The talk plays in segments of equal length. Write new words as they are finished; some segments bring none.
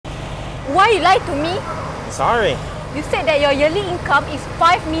Why you lied to me? Sorry. You said that your yearly income is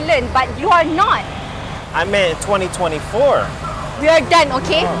 5 million, but you are not. I meant 2024. We are done,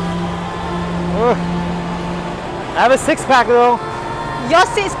 okay? I have a six-pack though. Your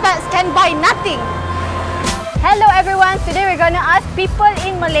six packs can buy nothing. Hello everyone, today we're gonna ask people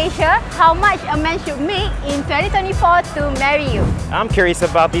in Malaysia how much a man should make in 2024 to marry you. I'm curious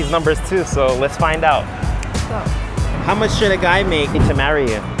about these numbers too, so let's find out. So, how much should a guy make to marry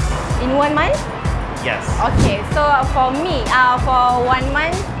you? in 1 month? Yes. Okay, so for me, for 1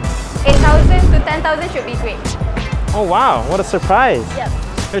 month, 8,000 to 10,000 should be great. Oh wow, what a surprise. Yep.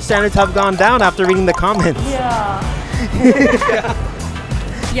 Her standards have gone down after reading the comments. Yeah.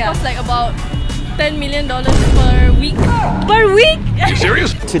 Yeah, it's like about $10 million per week. Per week? Are you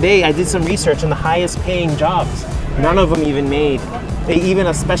serious? Today I did some research on the highest paying jobs. None of them even made. Even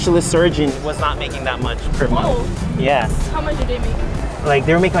a specialist surgeon was not making that much per month. Oh. Yeah. How much do they make? Like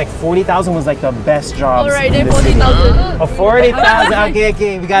they were making like 40,000 was like the best jobs. Alright, in then the city. 40,000. Oh, 40,000.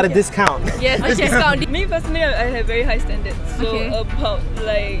 Okay, we got a discount. Yes, discount. Me personally, I have very high standards. So Okay. about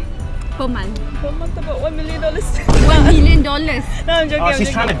like Per month. per month about $1 million. $1 million. No, I'm joking. Oh, I'm she's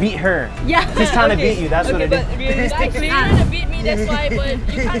joking. trying to beat her. Yeah. She's trying to beat you. That's what Okay, it but is. realistically, You're trying to beat me, that's why, but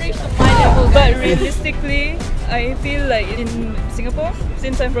you can't reach to my level. but realistically, I feel like in Singapore,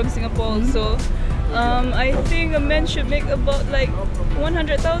 since I'm from Singapore also, I think a man should make about like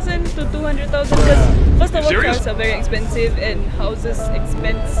 100,000 to 200,000 because first of all, Serious? cars are very expensive and houses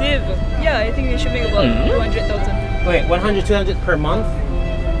expensive. Yeah, I think they should make about 200,000. Wait, 100, 200 per month?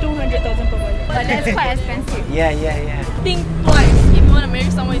 200,000 per month. But that's quite expensive. Yeah. Think twice if you want to marry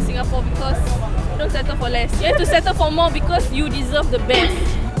someone in Singapore because you don't settle for less. You have to settle for more because you deserve the best.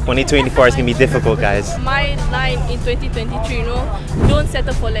 2024 is gonna be difficult, guys. My line in 2023, you know, don't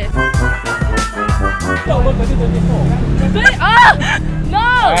settle for less. No!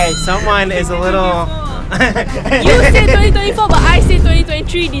 Alright, someone is a little... You say 2024, but I say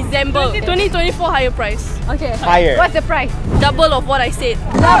 2023 December. 2024 higher price. Okay. Higher. What's the price? Double of what I said.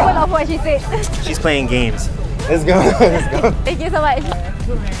 Double of what she said. She's playing games. Let's go, let's go. Thank you so much.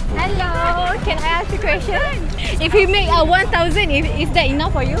 Hello, can I ask you a question? If you make 1,000, is that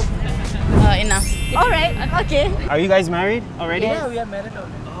enough for you? Enough. Alright, okay. Are you guys married already? Yeah, we are married.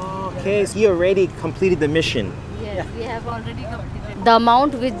 Okay, so you already completed the mission. Yes, we have already completed. The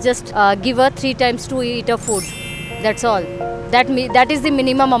amount we just give her 3 times to eat a food. That's all. That is the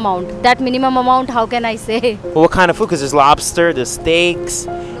minimum amount. That minimum amount, how can I say? Well, what kind of food? Because there's lobster, there's steaks,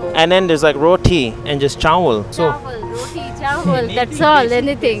 and then there's like roti and just chawal. So, Chawal, roti, chawal, that's all,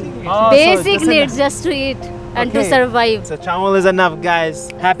 anything. Oh, so Basic that's needs enough. just to eat and to Okay. survive. so chawal is enough, guys.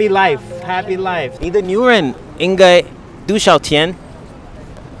 Happy life, happy life. 你的女人应该多少钱？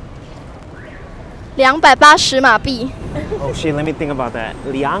 280马币。 Oh shit, let me think about that.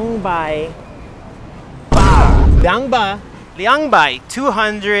 200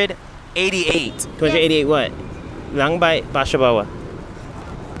 288. 288 what?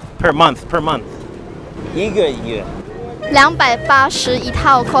 288per month, per month. 一个月。 280一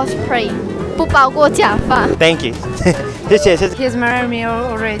套 cosplay， 不包括假发。 Thank you. 谢谢谢谢。 He's married me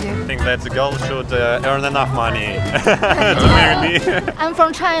already. I think that the girl should earn enough money to marry me. I'm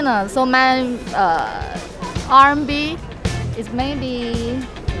from China, so my RMB is maybe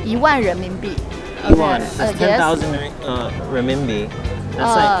 1,000 人民币. Yuan. Yes. That's 10,000 renminbi.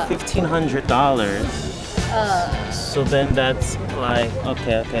 That's like $1,500. So then that's like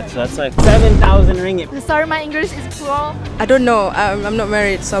okay. So that's like 7,000 ringgit. Sorry, my English is poor. I don't know. I'm not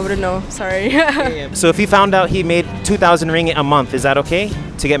married, so I wouldn't know. Sorry. So if he found out he made 2,000 ringgit a month, is that okay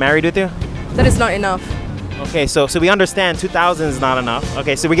to get married with you? That is not enough. Okay, so we understand 2,000 is not enough.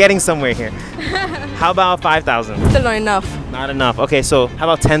 Okay, so we're getting somewhere here. How about 5,000? Still not enough. Not enough. Okay, so how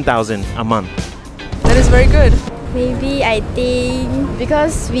about 10,000 a month? That is very good. Maybe I think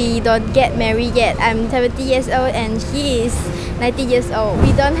because we don't get married yet. I'm 70 years old and he is 90 years old.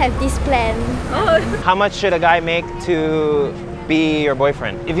 We don't have this plan. How much should a guy make to be your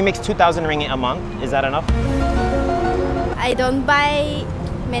boyfriend? If he makes 2,000 ringgit a month, is that enough? I don't buy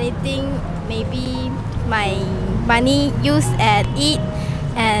many things. Maybe my money used at eat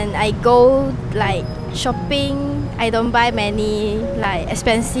and I go like shopping. I don't buy many like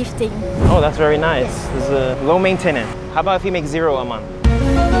expensive things. Oh, that's very nice. This is a low maintenance. How about if he makes 0 a month?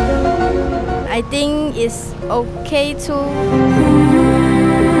 I think it's okay too.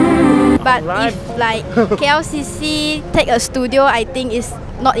 But Alright. if like KLCC take a studio, I think it's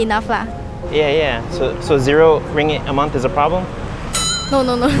not enough lah. Yeah. So 0 ringgit a month is a problem?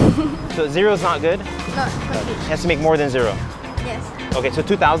 No. So 0 is not good? Not He has to make more than 0. Yes. Okay, so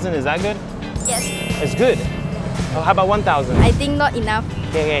 2,000, is that good? Yes. It's good. Oh, how about 1,000? I think not enough.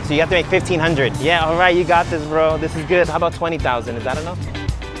 Okay, so you have to make 1,500. Yeah, all right, you got this, bro. This is good. How about 20,000? Is that enough?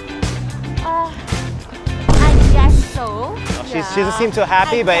 I guess so. Oh, she doesn't seem too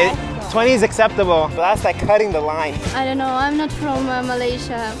happy, but 20 is acceptable. But that's like cutting the line. I don't know. I'm not from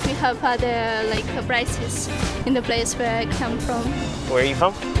Malaysia. We have other prices in the place where I come from. Where are you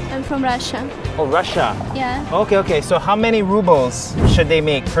from? I'm from Russia. Oh, Russia. Yeah. Okay. So how many rubles should they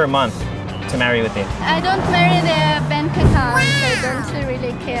make per month to marry with you? I don't marry their bank accounts. I don't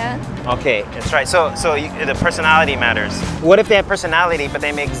really care. Okay, that's right. So the personality matters. What if they have personality but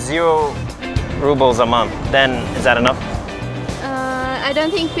they make 0 rubles a month? Then is that enough? I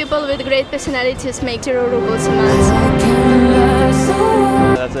don't think people with great personalities make 0 rubles a month.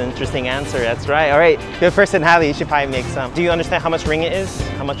 That's an interesting answer. That's right. All right. Good personality. You should probably make some. Do you understand how much ringgit is?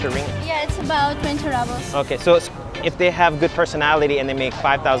 How much a ringgit? Yeah, it's about 20 rubles. Okay. So if they have good personality and they make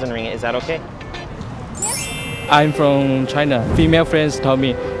 5,000 ringgit, is that okay? I'm from China. Female friends told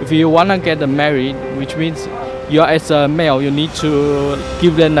me if you wanna get married, which means you are as a male, you need to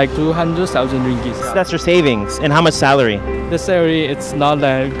give them like 200,000 ringgit. That's your savings. And how much salary? The salary it's not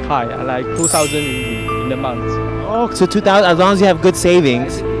that high, like 2,000 ringgit in a month. Oh, so 2,000. As long as you have good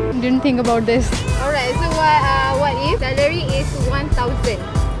savings. Didn't think about this. Alright, so what if salary is 1,000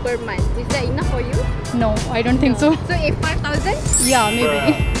 per month? Is that enough for you? No, I don't think so. So if 5,000? Yeah,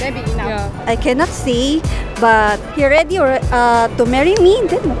 maybe. Maybe enough. Yeah. I cannot say, but he ready to marry me,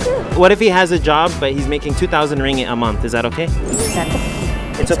 then okay. What if he has a job but he's making 2,000 ringgit a month? Is that okay?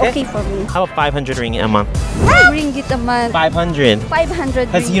 It's okay for me. How about 500 ringgit a month? 5 ringgit a month. 500. 500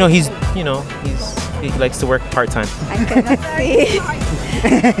 Because he likes to work part-time. I cannot say.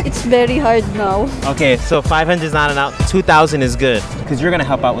 It's very hard now. Okay, so 500 is not enough. 2,000 is good because you're gonna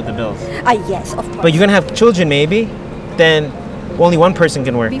help out with the bills. Yes, of course. But you're gonna have children maybe, then only one person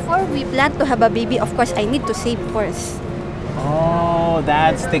can work. Before we plan to have a baby, of course, I need to save first. Oh,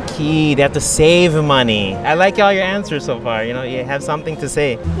 that's the key. They have to save money. I like all your answers so far. You know, you have something to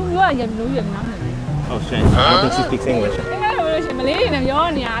say. Oh shit, I don't think she speaks English.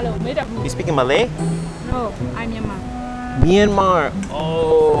 You speaking Malay? No, I'm Myanmar. Myanmar.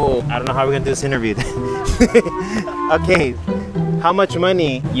 Oh, I don't know how we're gonna do this interview. Okay, how much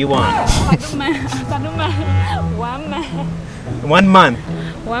money you want? 1 month.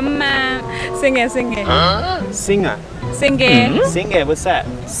 1 month. Single. Singer. Single. Single. What's that?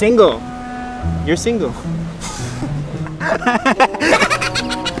 Single. You're single.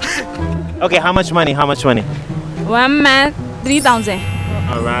 Okay, how much money? 1 month, 3,000.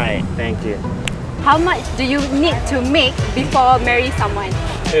 All right, thank you. How much do you need to make before marry someone?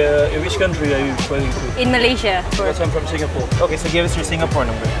 In which country are you planning to? In Malaysia. Because I'm from Singapore. Okay, so give us your Singapore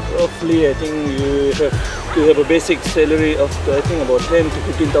number. Roughly, I think you have to have a basic salary of I think about $10,000 to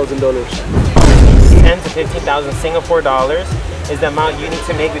 $15,000. 10 to 15,000 Singapore dollars is the amount you need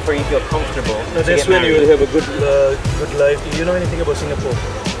to make before you feel comfortable. Now that's when you will have a good life. Do you know anything about Singapore?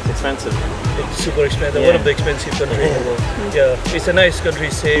 It's expensive. It's super expensive. Yeah. One of the expensive countries in the world. Yeah, it's a nice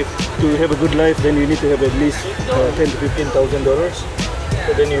country, safe. To have a good life, then you need to have at least $10,000 to $15,000.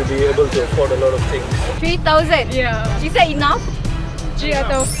 So then you'll be able to afford a lot of things. 3,000? Yeah. Is that enough? 3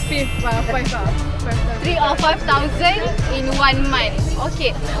 atau 5. 3 or 5,000 in 1 month. Okay.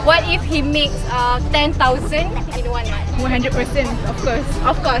 What if he makes 10,000 in 1 month? 100%, of course.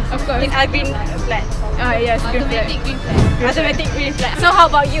 Of course. In a green flat. Yes, green flat. Automatic green flat. So how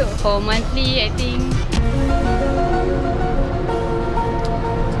about you? For monthly, I think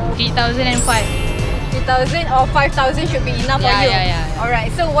 3,005. 3,000 or 5,000 should be enough for you? Yeah. Alright,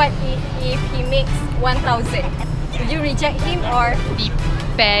 so what if he makes 1,000? Will you reject him or?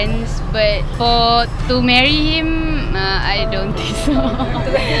 Depends, but to marry him, I don't think so.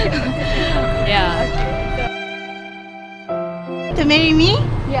 Yeah. To marry me?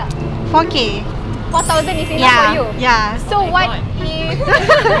 Yeah. 4K. 4,000 is enough for you? Yeah. So what if...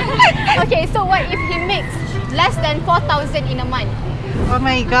 Okay, so what if he makes less than 4,000 in a month? Oh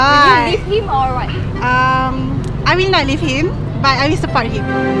my Will god. you leave him or what? I will not leave him, but I will support him.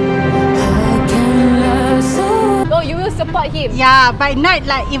 Oh, you will support him? Yeah, but not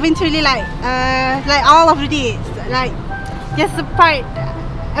like eventually like all of this. Like just support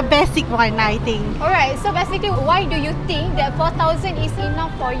a basic one, I think. Alright, so basically why do you think that 4,000 is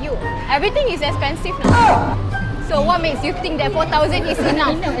enough for you? Everything is expensive now. So what makes you think that 4,000 is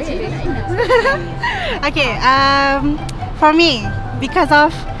enough? Okay, for me, because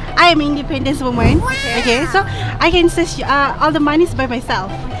of I am an independent woman. Okay, so I can search all the monies by myself.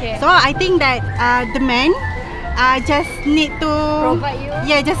 Okay. So I think that the man just need to Provide you?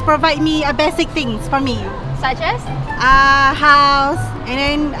 Yeah, just provide me a basic things for me. Such as? House, and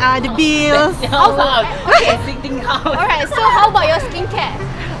then the bills. Okay. Alright, so how about your skincare?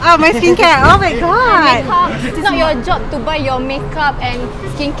 Oh, my skincare. Oh my god. Makeup. It's not your job to buy your makeup and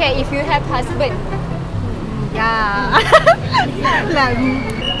skincare if you have husband. Yeah. Like,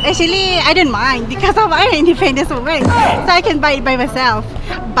 actually, I don't mind because I'm an independent woman, so I can buy it by myself.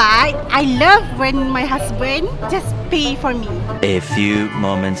 But I love when my husband just pay for me. A few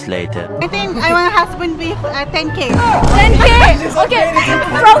moments later. I think I want a husband with 10k. 10k? Okay,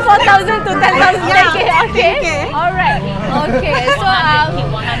 from 4,000 to 10,000, 10k. Okay. 10K. Alright. Okay. So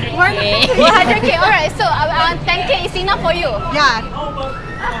 100k. Alright. So 10k is enough for you. Yeah.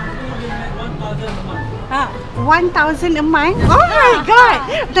 1,000 a month? Oh my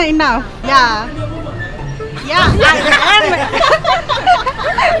god! Not enough. Yeah. Yeah,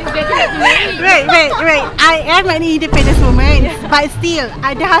 wait. I am an independent woman, but still,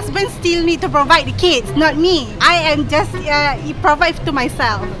 the husband still need to provide the kids, not me. I am just provide to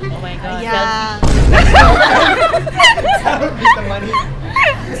myself. Oh my god. Yeah.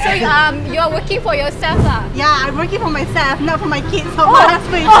 So you are working for yourself lah? Yeah, I'm working for myself, not for my kids or my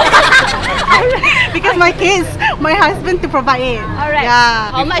husband. Because my kids, my husband to provide it. Alright.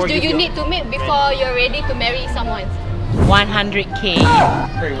 Yeah. How much do you need to make before you're ready to marry someone? 100k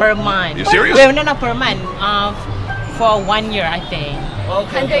per month. You serious? Well, no, per month. For 1 year, I think.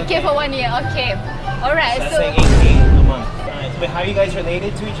 100k for 1 year. Okay. Alright. That's So like 8k a month. Nice. Wait, how are you guys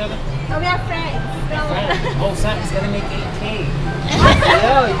related to each other? So we are friends. Oh, Sam is gonna make 8k.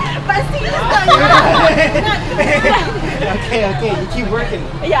 But still, Okay, you keep working.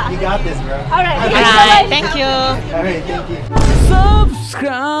 Yeah. You got this, bro. alright. Alright, thank you. Alright, thank you.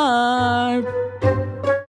 Subscribe.